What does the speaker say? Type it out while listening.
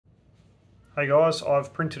Hey guys,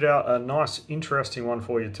 I've printed out a nice interesting one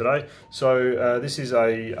for you today. So this is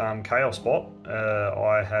a Kaos Bot.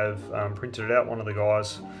 I have printed it out. One of the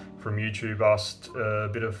guys from YouTube asked for a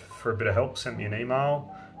bit of help, sent me an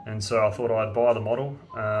email, and so I thought I'd buy the model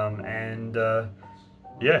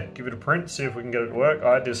yeah, give it a print, see if we can get it to work.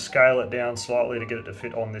 I had to scale it down slightly to get it to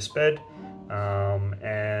fit on this bed,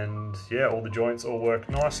 and yeah, all the joints all work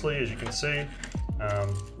nicely, as you can see.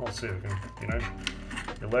 Let's see if we can,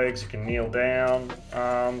 your legs, you can kneel down,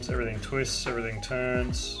 arms, everything twists, everything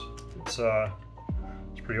turns. It's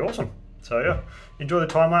pretty awesome. So yeah, enjoy the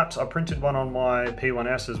time lapse. I printed one on my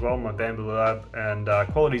P1S as well, my Bamboo Lab, and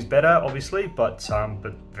quality's better, obviously, but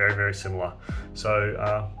very, very similar.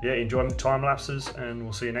 So yeah, enjoy the time lapses, and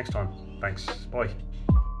we'll see you next time. Thanks, bye.